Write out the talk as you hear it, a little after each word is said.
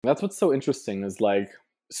That's what's so interesting is like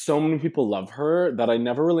so many people love her that I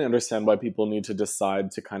never really understand why people need to decide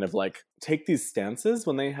to kind of like take these stances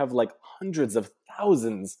when they have like hundreds of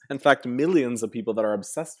thousands, in fact, millions of people that are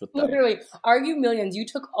obsessed with them. Literally, are you millions? You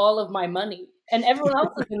took all of my money, and everyone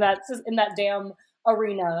else is in that damn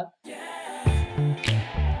arena.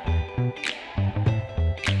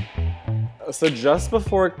 So just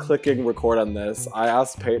before clicking record on this, I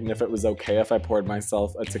asked Peyton if it was okay if I poured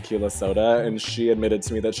myself a tequila soda, and she admitted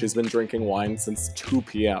to me that she's been drinking wine since 2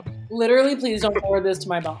 p.m. Literally, please don't forward this to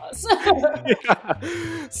my boss.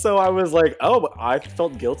 Yeah. So I was like, oh, I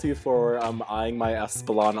felt guilty for eyeing my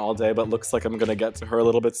Espolon all day, but looks like I'm going to get to her a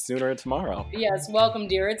little bit sooner tomorrow. Yes, welcome,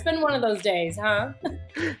 dear. It's been one of those days, huh?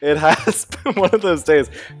 It has been one of those days,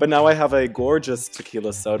 but now I have a gorgeous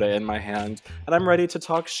tequila soda in my hand, and I'm ready to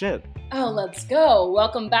talk shit. Oh, let's go.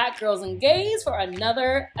 Welcome back, girls and gays, for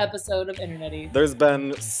another episode of Internety. There's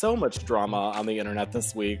been so much drama on the internet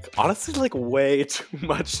this week. Honestly, like way too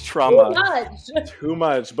much drama. Too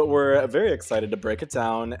much. But we're very excited to break it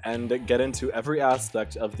down and get into every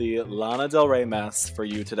aspect of the Lana Del Rey mess for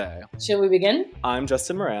you today. Should we begin? I'm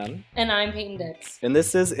Justin Moran. And I'm Peyton Dix. And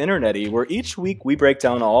this is Internety, where each week we break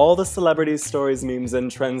down all the celebrities, stories, memes,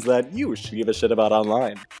 and trends that you should give a shit about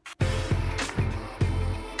online.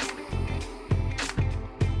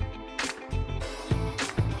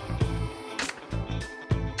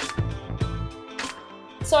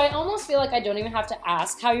 So I almost feel like I don't even have to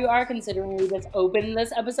ask how you are, considering we just opened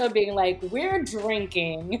this episode being like, we're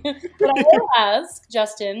drinking. But I will ask,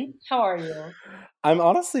 Justin, how are you? I'm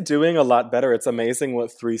honestly doing a lot better. It's amazing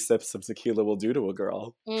what 3 sips of tequila will do to a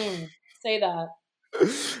girl. Say that.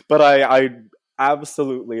 But I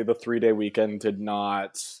absolutely, the 3-day weekend did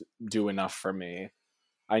not do enough for me.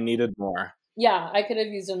 I needed more. Yeah, I could have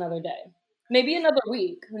used another day. Maybe another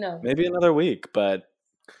week. Who knows? Maybe another week, but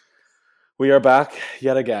we are back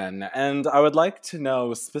yet again. And I would like to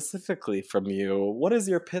know specifically from you, what is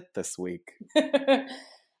your pit this week?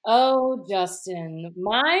 Oh, Justin,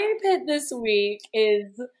 my pit this week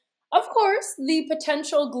is, of course, the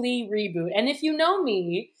potential Glee reboot. And if you know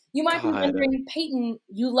me, you might be wondering, Peyton,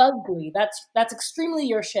 you love Glee. That's extremely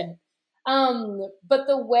your shit. But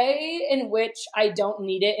the way in which I don't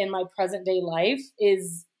need it in my present day life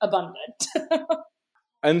is abundant.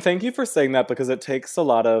 And thank you for saying that, because it takes a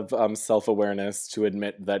lot of self-awareness to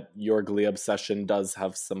admit that your Glee obsession does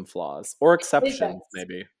have some flaws. Or exceptions,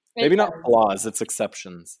 maybe. Maybe not flaws, it's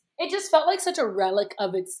exceptions. It just felt like such a relic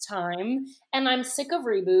of its time, and I'm sick of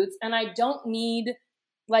reboots, and I don't need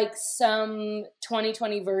like some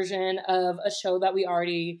 2020 version of a show that we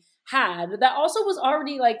already had that also was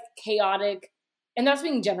already like chaotic, and that's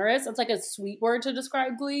being generous. It's like a sweet word to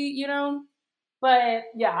describe Glee, you know? But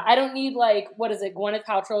yeah, I don't need like, what is it, Gwyneth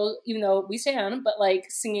Paltrow, even though we stand, but like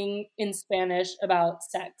singing in Spanish about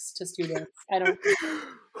sex to students. I don't.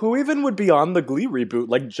 Who even would be on the Glee reboot?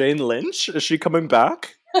 Like Jane Lynch? Is she coming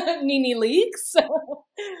back? Nene Leakes?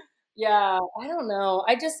 Yeah, I don't know.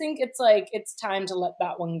 I just think it's like, it's time to let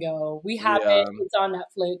that one go. We have it. It's on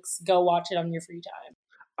Netflix. Go watch it on your free time.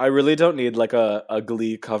 I really don't need like a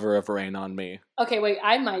Glee cover of Rain on Me. Okay, wait,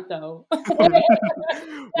 I might though.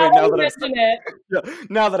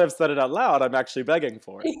 Now that I've said it out loud, I'm actually begging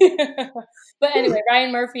for it. But anyway,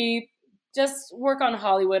 Ryan Murphy, just work on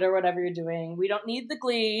Hollywood or whatever you're doing. We don't need the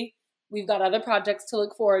Glee. We've got other projects to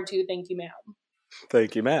look forward to. Thank you, ma'am.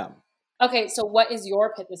 Thank you, ma'am. Okay, so what is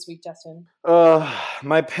your pit this week, Justin?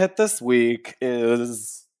 My pit this week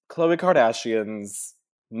is Khloe Kardashian's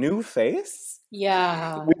new face.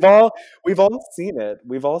 Yeah. We've all seen it.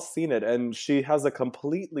 We've all seen it, and she has a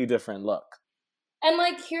completely different look. And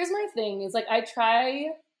like, here's my thing: is like, I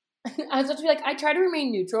try to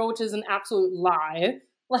remain neutral, which is an absolute lie.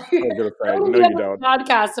 Like, I would be on a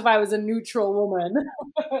podcast if I was a neutral woman.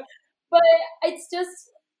 But it's just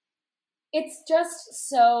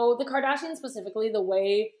so, the Kardashians specifically, the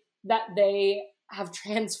way that they have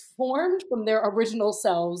transformed from their original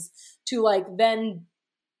selves to like then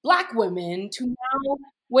Black women to now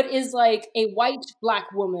what is like a white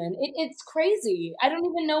Black woman. It's crazy. I don't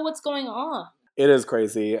even know what's going on. It is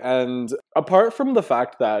crazy. And apart from the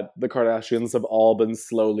fact that the Kardashians have all been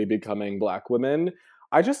slowly becoming Black women,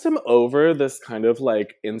 I just am over this kind of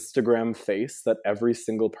like Instagram face that every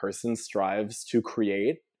single person strives to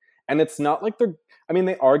create. And it's not like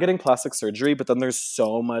they are getting plastic surgery, but then there's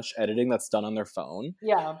so much editing that's done on their phone.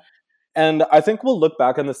 Yeah. And I think we'll look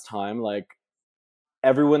back on this time like,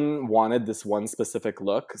 everyone wanted this one specific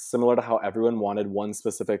look, similar to how everyone wanted one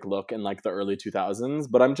specific look in like the early 2000s,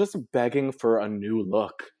 but I'm just begging for a new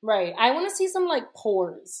look. Right. I want to see some like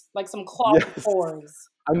pores, like some clogged pores.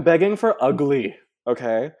 I'm begging for ugly.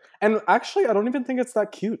 Okay. And actually, I don't even think it's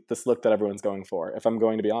that cute, this look that everyone's going for, if I'm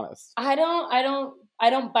going to be honest. I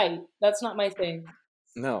don't bite. That's not my thing.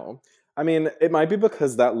 No. I mean, it might be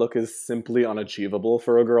because that look is simply unachievable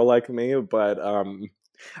for a girl like me, but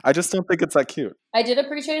I just don't think it's that cute. I did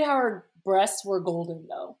appreciate how her breasts were golden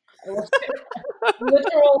though.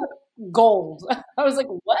 Literal gold. I was like,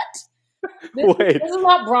 what? Wait, This is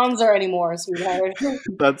not bronzer anymore, sweetheart.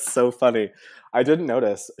 that's so funny. I didn't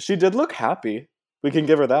notice. She did look happy. We can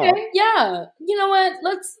give her that. Okay, yeah. You know what?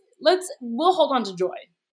 We'll hold on to joy.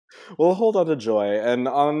 We'll hold on to joy. And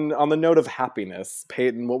on the note of happiness,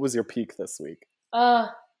 Peyton, what was your peak this week?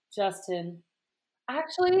 Justin.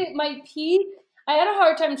 Actually, my peak, I had a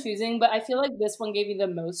hard time choosing, but I feel like this one gave me the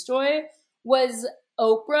most joy, was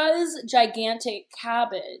Oprah's gigantic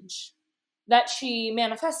cabbage that she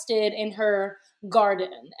manifested in her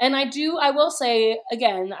garden. And I will say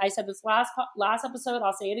again, I said this last episode,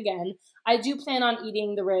 I'll say it again. I do plan on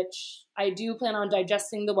eating the rich. I do plan on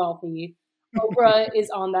digesting the wealthy. Oprah is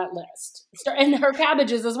on that list. And her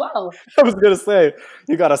cabbages as well. I was going to say,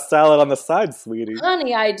 you got a salad on the side, sweetie.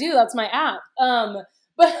 Honey, I do. That's my app.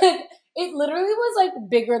 But it literally was like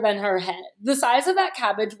bigger than her head. The size of that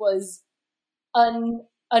cabbage was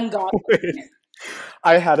ungodly. Wait,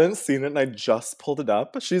 I hadn't seen it and I just pulled it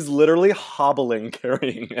up. She's literally hobbling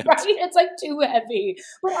carrying it. Right? It's like too heavy.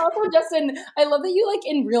 But also, Justin, I love that you like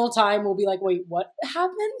in real time will be like, wait, what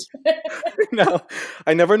happened? No,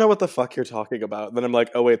 I never know what the fuck you're talking about. Then I'm like,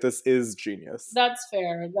 oh wait, this is genius. That's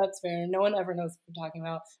fair. That's fair. No one ever knows what we're talking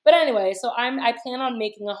about. But anyway, so I plan on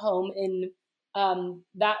making a home in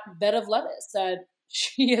that bed of lettuce that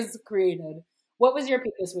she has created. What was your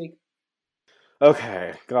pick this week?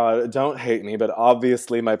 Okay, God, don't hate me, but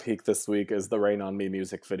obviously my peak this week is the Rain on Me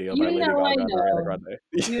music video by You Lady know Gaga I and Ariana know. Grande.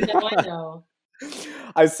 You know I know.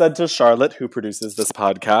 I said to Charlotte, who produces this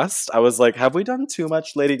podcast, I was like, have we done too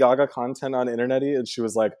much Lady Gaga content on Internety? And she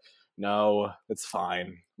was like, no, it's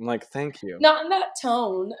fine. I'm like, thank you. Not in that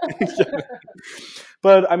tone.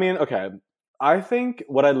 But I mean, okay. I think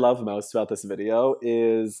what I love most about this video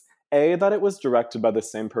is A, that it was directed by the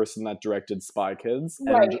same person that directed Spy Kids and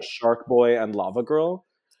Right. Shark Boy and Lava Girl.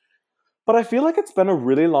 But I feel like it's been a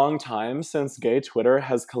really long time since gay Twitter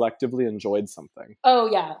has collectively enjoyed something. Oh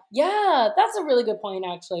yeah. Yeah, that's a really good point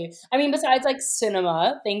actually. I mean, besides like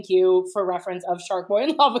cinema, thank you for reference of Shark Boy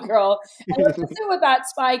and Lava Girl. And let's just do with that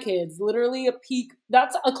Spy Kids. Literally a peak.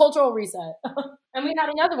 That's a cultural reset. And we had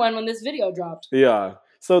another one when this video dropped. Yeah.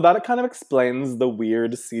 So that kind of explains the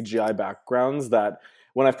weird CGI backgrounds that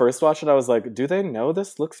when I first watched it, I was like, do they know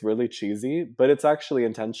this looks really cheesy? But it's actually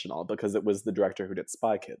intentional because it was the director who did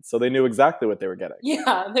Spy Kids. So they knew exactly what they were getting.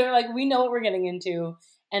 Yeah, they're like, we know what we're getting into,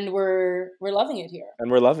 and we're loving it here.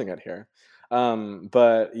 And we're loving it here.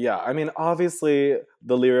 But yeah, I mean, obviously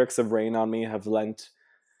the lyrics of Rain on Me have lent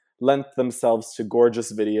themselves to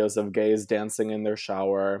gorgeous videos of gays dancing in their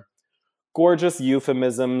shower, gorgeous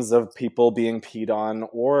euphemisms of people being peed on,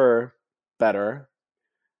 or better,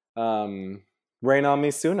 Rain on Me,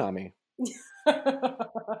 Tsunami.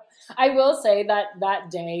 I will say that that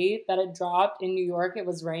day that it dropped in New York, it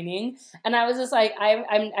was raining, and I was just like,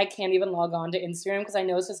 I can't even log on to Instagram because I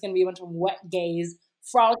know it's just gonna be a bunch of wet gays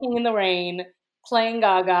frolicking in the rain, playing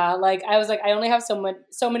Gaga. Like I was like, I only have so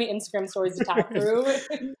many Instagram stories to tap through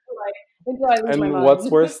until I lose my And mind. what's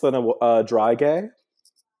worse than a dry gay?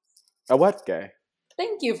 A wet gay.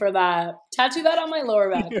 Thank you for that. Tattoo that on my lower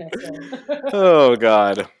back. Oh,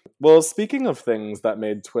 God. Well, speaking of things that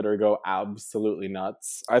made Twitter go absolutely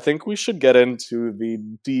nuts, I think we should get into the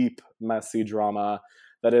deep, messy drama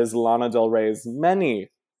that is Lana Del Rey's many,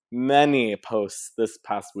 many posts this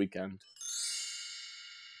past weekend.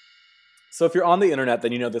 So if you're on the internet,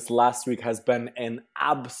 then you know this last week has been an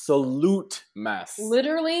absolute mess.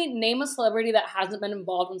 Literally, name a celebrity that hasn't been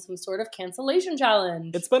involved in some sort of cancellation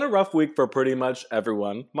challenge. It's been a rough week for pretty much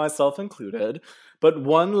everyone, myself included. But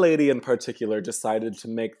one lady in particular decided to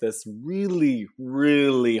make this really,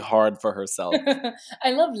 really hard for herself.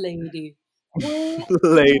 I love Lady.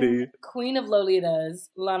 Lady. Queen of Lolitas,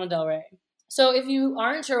 Lana Del Rey. So if you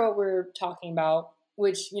aren't sure what we're talking about,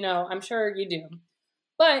 which, you know, I'm sure you do,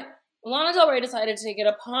 but Lana Del Rey decided to take it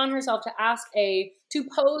upon herself to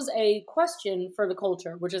pose a question for the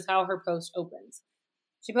culture, which is how her post opens.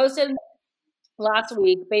 She posted last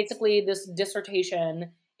week basically this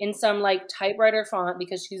dissertation in some like typewriter font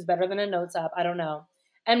because she's better than a notes app. I don't know.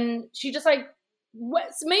 And she just like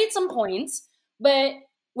made some points, but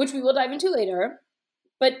which we will dive into later,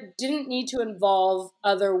 but didn't need to involve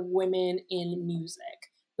other women in music,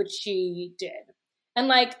 which she did. And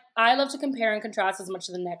like, I love to compare and contrast as much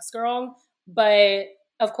as the next girl, but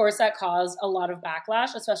of course, that caused a lot of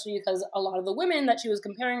backlash, especially because a lot of the women that she was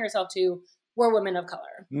comparing herself to were women of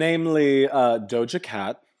color. Namely, Doja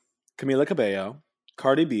Cat, Camila Cabello,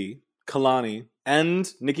 Cardi B, Kalani,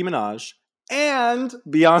 and Nicki Minaj, and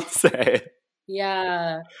Beyonce.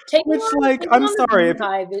 Yeah. Which, like, I'm sorry. If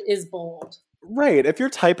is bold. Right. If you're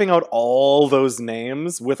typing out all those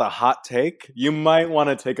names with a hot take, you might want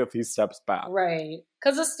to take a few steps back. Right.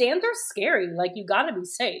 Because the stands are scary. Like, you gotta be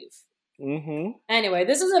safe. Mm-hmm. Anyway,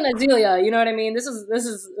 this isn't Azealia, you know what I mean? This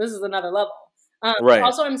is another level. Right.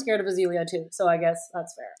 Also, I'm scared of Azealia too, so I guess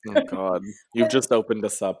that's fair. Oh God, you've just opened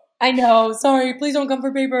us up. I know. Sorry, please don't come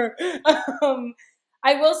for paper.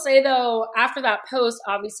 I will say though, after that post,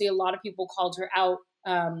 obviously a lot of people called her out,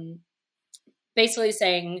 basically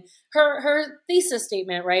saying her thesis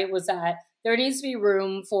statement, right, was that there needs to be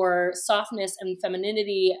room for softness and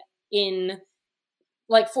femininity in,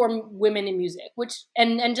 like, for women in music, which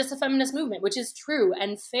and just the feminist movement, which is true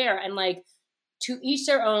and fair, and like, to each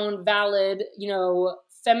their own, valid. You know,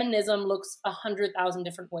 feminism looks 100,000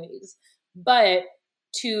 different ways, but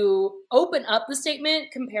to open up the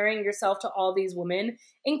statement comparing yourself to all these women,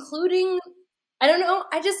 including, I don't know,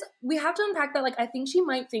 we have to unpack that. Like, I think she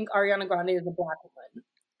might think Ariana Grande is a black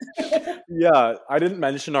woman. Yeah, I didn't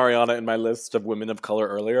mention Ariana in my list of women of color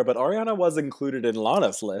earlier, but Ariana was included in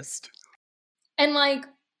Lana's list. And like,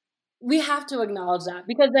 we have to acknowledge that,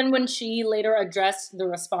 because then when she later addressed the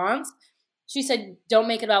response, she said, don't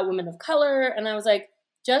make it about women of color. And I was like,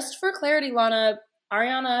 just for clarity, Lana,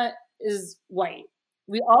 Ariana is white.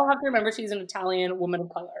 We all have to remember she's an Italian woman of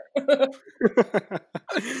color.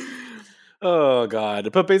 Oh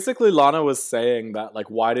God. But basically Lana was saying that, like,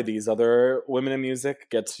 why do these other women in music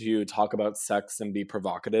get to talk about sex and be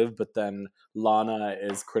provocative, but then Lana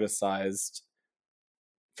is criticized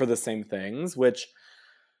for the same things, which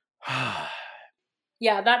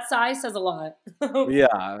yeah, that sigh says a lot.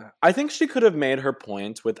 Yeah. I think she could have made her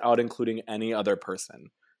point without including any other person.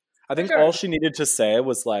 I think all she needed to say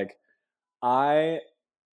was like, I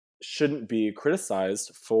shouldn't be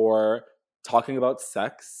criticized for talking about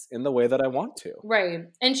sex in the way that I want to. Right.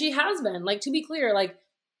 And she has been. Like, to be clear, like,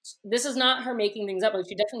 this is not her making things up. Like,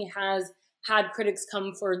 she definitely has had critics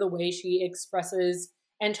come for the way she expresses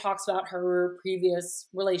and talks about her previous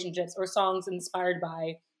relationships or songs inspired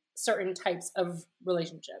by certain types of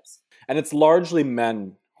relationships. And it's largely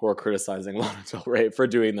men who are criticizing Lana Del Rey for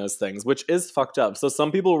doing those things, which is fucked up. So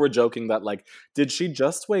some people were joking that, like, did she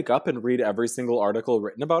just wake up and read every single article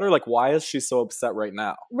written about her? Like, why is she so upset right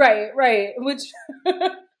now? Right. Which,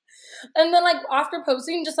 and then, like, after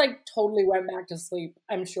posting, just, like, totally went back to sleep,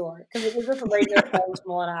 I'm sure. Because it was just a radio post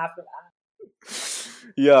from Lana after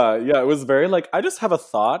that. Yeah, it was very, like, I just have a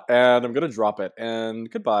thought, and I'm gonna drop it, and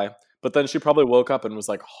goodbye. But then she probably woke up and was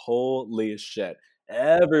like, holy shit.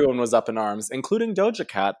 Everyone was up in arms, including Doja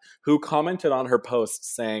Cat, who commented on her post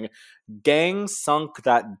saying, gang sunk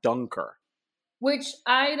that dunker. Which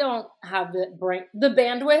I don't have the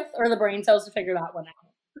bandwidth or the brain cells to figure that one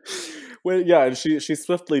out. Well, yeah, and she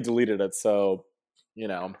swiftly deleted it, so, you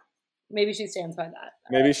know. Maybe she stands by that.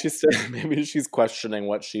 Maybe she's questioning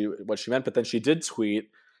what she meant, but then she did tweet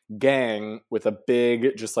gang with a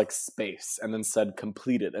big just like space and then said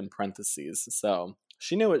completed in parentheses. So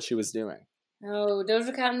she knew what she was doing. Oh,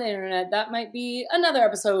 Doja Cat and the internet. That might be another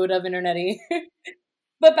episode of Internety.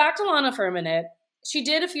 But back to Lana for a minute. She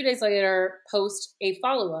did a few days later post a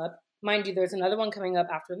follow-up. Mind you, there's another one coming up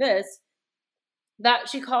after this that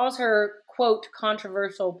she calls her, quote,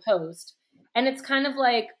 controversial post. And it's kind of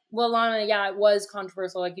like, well, Lana, yeah, it was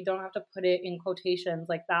controversial. Like, you don't have to put it in quotations.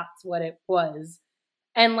 Like, that's what it was.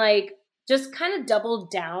 And, like, just kind of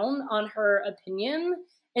doubled down on her opinion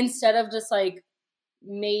instead of just, like,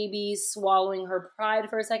 maybe swallowing her pride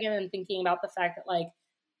for a second and thinking about the fact that, like,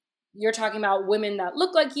 you're talking about women that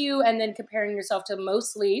look like you and then comparing yourself to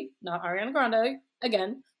mostly, not Ariana Grande,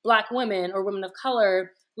 again, black women or women of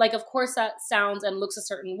color. Like, of course that sounds and looks a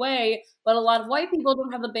certain way, but a lot of white people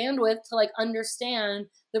don't have the bandwidth to, like, understand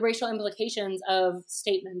the racial implications of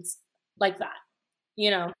statements like that, you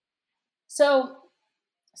know? So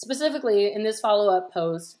specifically in this follow-up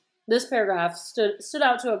post, this paragraph stood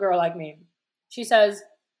out to a girl like me. She says,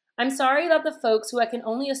 I'm sorry that the folks who I can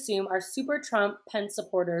only assume are super Trump Pence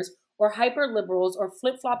supporters or hyper liberals or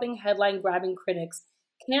flip-flopping headline grabbing critics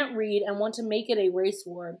can't read and want to make it a race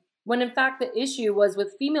war, when in fact the issue was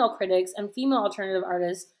with female critics and female alternative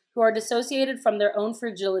artists who are dissociated from their own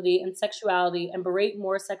fragility and sexuality and berate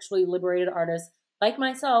more sexually liberated artists like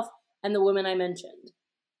myself and the women I mentioned.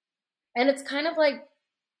 And it's kind of like,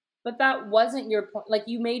 but that wasn't your point. Like,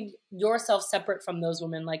 you made yourself separate from those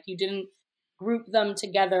women. Like, you didn't group them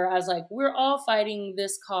together as, like, we're all fighting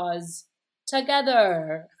this cause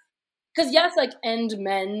together. Because yes, like end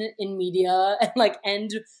men in media and like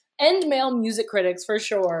end male music critics for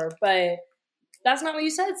sure, but that's not what you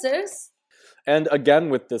said, sis. And again,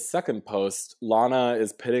 with this second post, Lana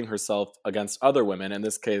is pitting herself against other women, in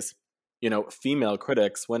this case, female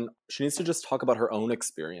critics, when she needs to just talk about her own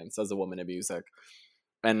experience as a woman in music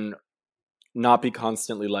and not be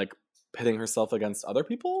constantly like pitting herself against other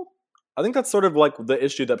people. I think that's sort of like the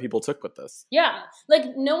issue that people took with this. Yeah. Like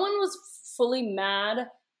no one was fully mad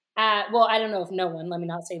at, well, I don't know if no one, let me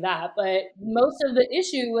not say that, but most of the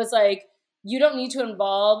issue was like, you don't need to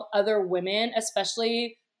involve other women,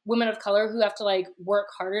 especially women of color who have to like work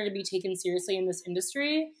harder to be taken seriously in this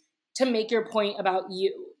industry to make your point about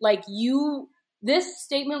you. Like this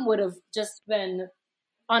statement would have just been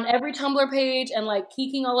on every Tumblr page and like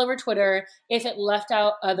peeking all over Twitter if it left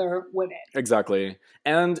out other women. Exactly.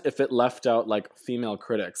 And if it left out like female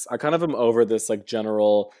critics. I kind of am over this like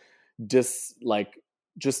general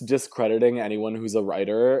just discrediting anyone who's a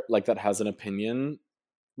writer like that has an opinion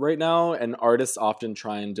right now, and artists often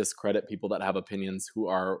try and discredit people that have opinions who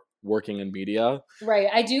are working in media. Right.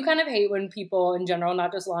 I do kind of hate when people in general,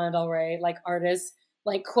 not just Lana Del Rey, like artists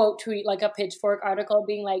like quote tweet like a Pitchfork article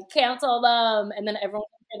being like cancel them, and then everyone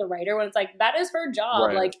can hear the writer when it's like that is her job.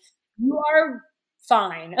 Right. Like you are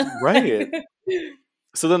fine. Right.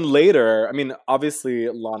 So then later, I mean, obviously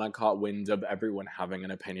Lana caught wind of everyone having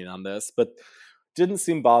an opinion on this, but didn't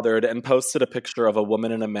seem bothered and posted a picture of a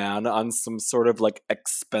woman and a man on some sort of like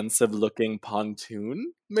expensive looking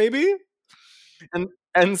pontoon, maybe?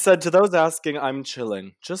 And said to those asking, I'm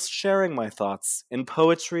chilling, just sharing my thoughts in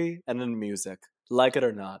poetry and in music, like it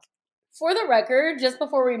or not. For the record, just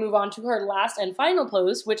before we move on to her last and final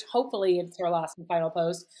post, which hopefully it's her last and final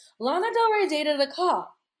post, Lana Del Rey dated a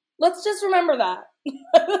cop. Let's just remember that.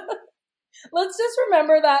 Let's just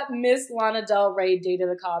remember that Miss Lana Del Rey dated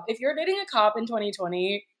a cop. If you're dating a cop in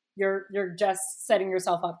 2020, you're just setting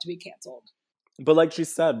yourself up to be canceled. But like she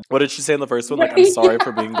said, what did she say in the first one? Like, I'm sorry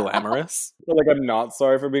for being glamorous. Or like, I'm not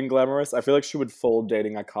sorry for being glamorous. I feel like she would fold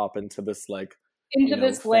dating a cop into this like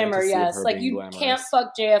this glamour, yes. Like you glamorous. Can't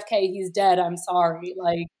fuck JFK, he's dead. I'm sorry.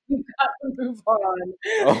 Like you got to move on.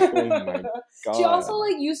 Oh my god. She also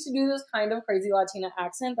like used to do this kind of crazy Latina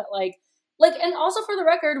accent that like, and also for the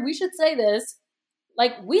record, we should say this.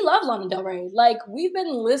 Like, we love Lana Del Rey. Like, we've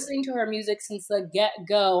been listening to her music since the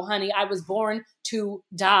get-go, honey. I was born to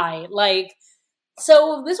die. Like,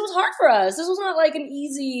 so this was hard for us. This was not like an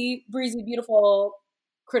easy, breezy, beautiful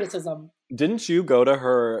criticism. Didn't you go to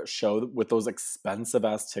her show with those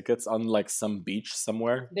expensive-ass tickets on, like, some beach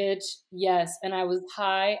somewhere? Bitch, yes. And I was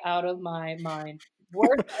high out of my mind.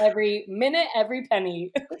 Worth every minute, every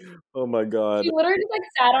penny. Oh my god. She literally just like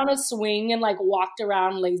sat on a swing and like walked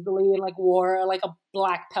around lazily and like wore like a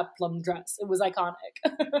black peplum dress. It was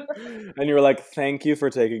iconic. And you were like, thank you for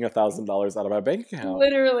taking $1,000 out of my bank account.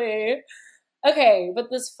 Literally. Okay, but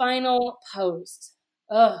this final post.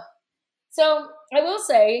 Ugh. So I will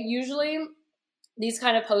say, usually these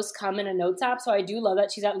kind of posts come in a notes app, so I do love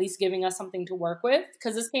that she's at least giving us something to work with,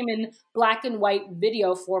 because this came in black and white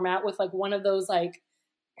video format with like one of those like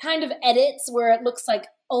kind of edits where it looks like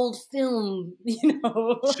old film, you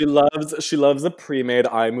know. She loves a pre-made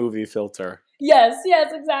iMovie filter. Yes,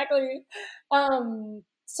 exactly.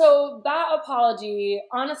 So that apology,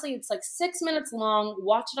 honestly, it's like 6 minutes long.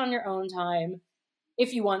 Watch it on your own time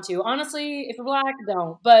if you want to. Honestly, if you're black,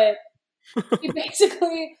 don't. But it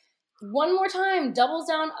basically, one more time, doubles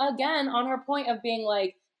down again on her point of being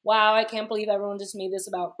like, wow, I can't believe everyone just made this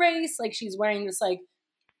about race. Like, she's wearing this like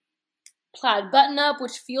plaid button up,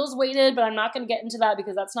 which feels weighted, but I'm not going to get into that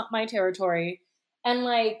because that's not my territory. And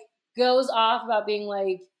like goes off about being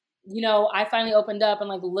like, you know, I finally opened up and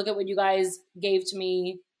like, look at what you guys gave to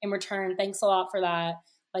me in return. Thanks a lot for that.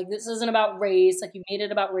 Like, this isn't about race. Like, you made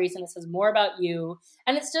it about race and it says more about you.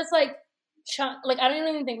 And it's just like I don't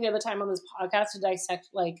even think we have the time on this podcast to dissect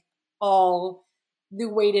like all the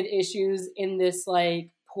weighted issues in this like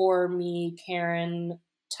poor me Karen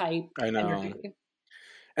type energy.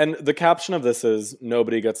 And the caption of this is,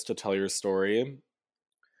 nobody gets to tell your story.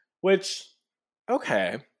 Which,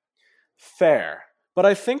 okay, fair. But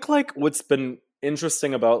I think like what's been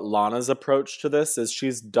interesting about Lana's approach to this is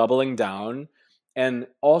she's doubling down, and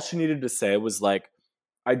all she needed to say was like,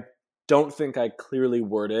 I don't think I clearly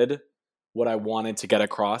worded what I wanted to get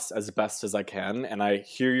across as best as I can, and I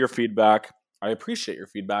hear your feedback, I appreciate your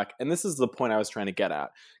feedback, and this is the point I was trying to get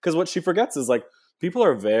at. Because what she forgets is like, people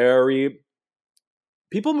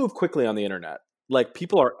move quickly on the internet. Like,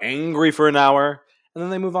 people are angry for an hour, and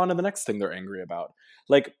then they move on to the next thing they're angry about.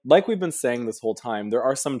 Like we've been saying this whole time, there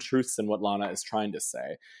are some truths in what Lana is trying to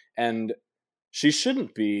say. And she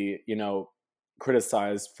shouldn't be, you know,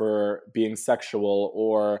 criticized for being sexual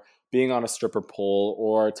or being on a stripper pole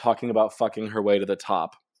or talking about fucking her way to the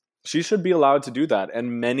top. She should be allowed to do that.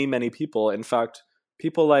 And many, many people, in fact,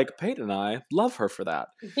 people like Peyton and I, love her for that.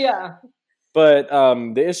 Yeah. But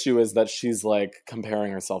the issue is that she's like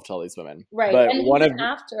comparing herself to all these women. Right. But and even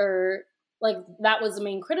after, like, that was the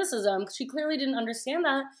main criticism, she clearly didn't understand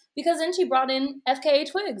that, because then she brought in FKA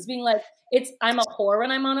Twigs being like, I'm a whore when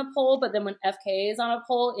I'm on a pole, but then when FKA is on a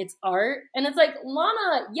pole, it's art. And it's like,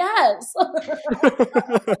 Lana, yes.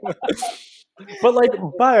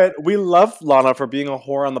 But we love Lana for being a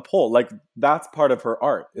whore on the pole. Like, that's part of her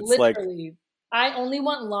art. It's literally. I only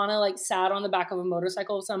want Lana, like, sat on the back of a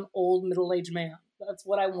motorcycle with some old middle-aged man. That's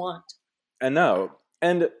what I want. I know.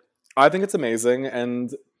 And I think it's amazing.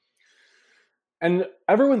 And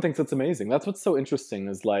everyone thinks it's amazing. That's what's so interesting,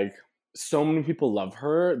 is like, so many people love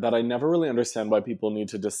her that I never really understand why people need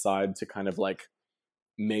to decide to kind of like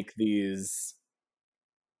take these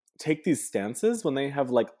stances when they have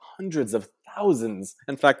like hundreds of thousands,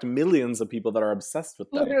 in fact, millions of people that are obsessed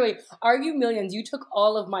with them. Literally, argue millions. You took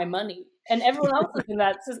all of my money, and everyone else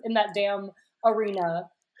is in that damn arena.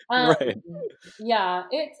 Right. Yeah,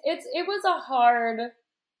 it was a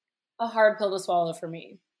hard pill to swallow for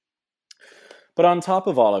me. But on top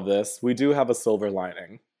of all of this, we do have a silver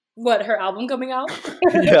lining. What, her album coming out?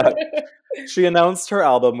 Yeah. She announced her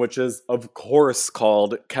album, which is, of course,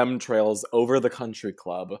 called Chemtrails Over the Country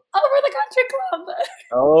Club. Over the Country Club!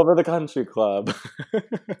 Over the Country Club.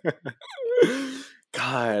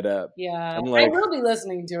 God. Yeah. I will be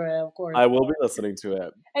listening to it, of course. I will be listening to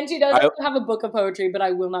it. And she does have a book of poetry, but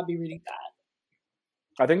I will not be reading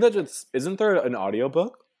that. I think that isn't there an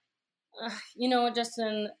audiobook? You know what,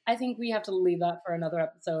 Justin? I think we have to leave that for another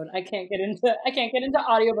episode. I can't get into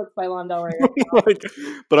audiobooks by Lana Del Rey. Like,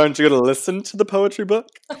 but aren't you going to listen to the poetry book?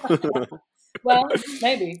 Well,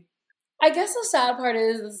 maybe. I guess the sad part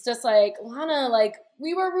is, it's just like, Lana, like,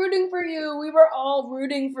 we were rooting for you. We were all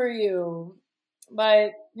rooting for you.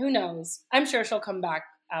 But who knows? I'm sure she'll come back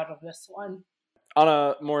out of this one. On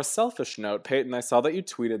a more selfish note, Peyton, I saw that you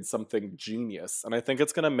tweeted something genius, and I think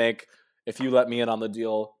it's going to make, if you let me in on the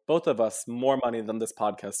deal, both of us more money than this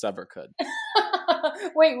podcast ever could.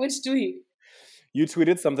 Wait, which tweet? You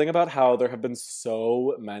tweeted something about how there have been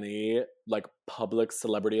so many like public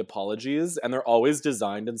celebrity apologies, and they're always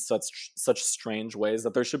designed in such strange ways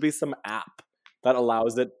that there should be some app that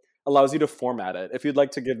allows you to format it. If you'd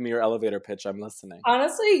like to give me your elevator pitch, I'm listening.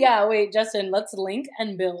 Honestly, yeah. Wait, Justin, let's link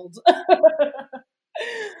and build.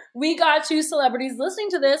 We got you celebrities listening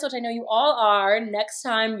to this, which I know you all are. Next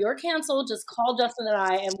time you're canceled, just call Justin and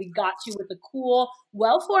I, and we got you with a cool,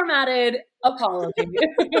 well-formatted apology.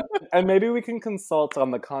 And maybe we can consult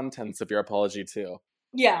on the contents of your apology too.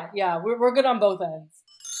 Yeah, we're good on both ends.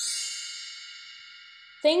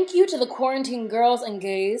 Thank you to the quarantine girls and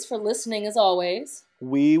gays for listening as always.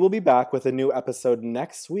 We will be back with a new episode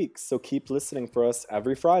next week, so keep listening for us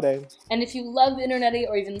every Friday. And if you love Internet-y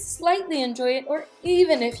or even slightly enjoy it, or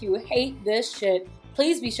even if you hate this shit,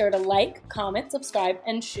 please be sure to like, comment, subscribe,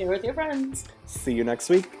 and share with your friends. See you next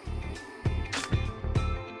week.